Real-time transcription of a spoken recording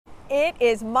It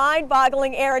is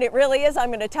mind-boggling, Aaron. It really is. I'm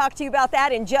going to talk to you about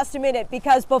that in just a minute,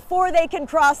 because before they can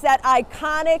cross that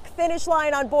iconic finish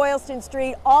line on Boylston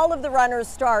Street, all of the runners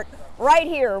start right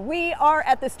here. We are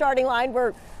at the starting line.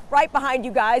 We're right behind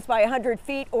you guys by 100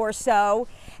 feet or so.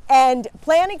 And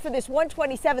planning for this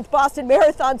 127th Boston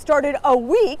Marathon started a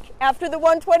week after the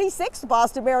 126th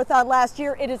Boston Marathon last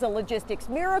year. It is a logistics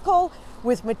miracle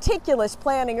with meticulous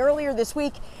planning. Earlier this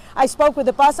week, I spoke with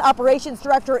the bus operations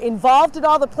director involved in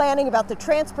all the planning about the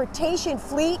transportation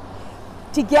fleet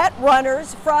to get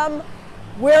runners from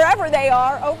wherever they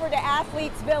are over to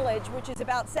Athletes Village, which is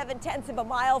about 7/10 of a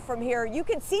mile from here. You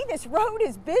can see this road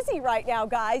is busy right now,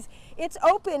 guys. It's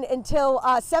open until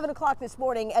 7 o'clock this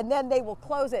morning, and then they will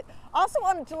close it. Also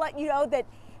wanted to let you know that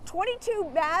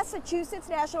 22 Massachusetts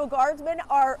National Guardsmen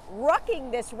are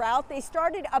rucking this route. They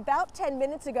started about 10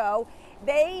 minutes ago.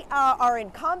 They are in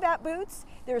combat boots.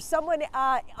 There's someone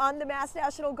on the Mass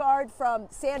National Guard from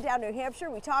Sandown, New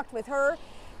Hampshire. We talked with her.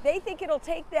 They think it'll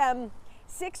take them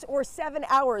 6 or 7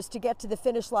 hours to get to the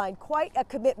finish line. Quite a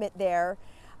commitment there.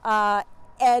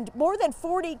 And more than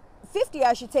 50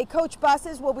 I should say, coach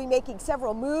buses will be making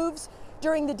several moves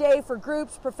during the day for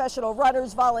groups, professional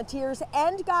runners, volunteers,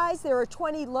 and guys, there are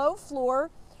 20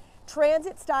 low-floor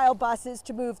transit-style buses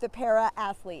to move the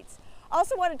para-athletes.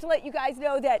 Also wanted to let you guys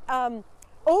know that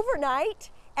overnight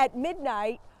at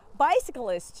midnight,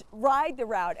 bicyclists ride the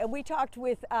route, and we talked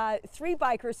with 3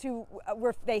 bikers who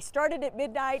they started at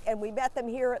midnight, and we met them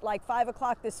here at like 5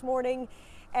 o'clock this morning,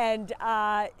 and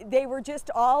they were just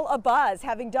all abuzz,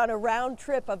 having done a round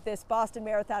trip of this Boston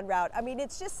Marathon route. I mean,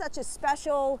 it's just such a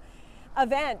special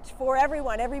event for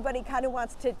everyone. Everybody kind of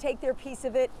wants to take their piece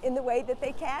of it in the way that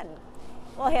they can.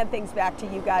 We'll hand things back to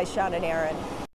you guys, Sean and Aaron.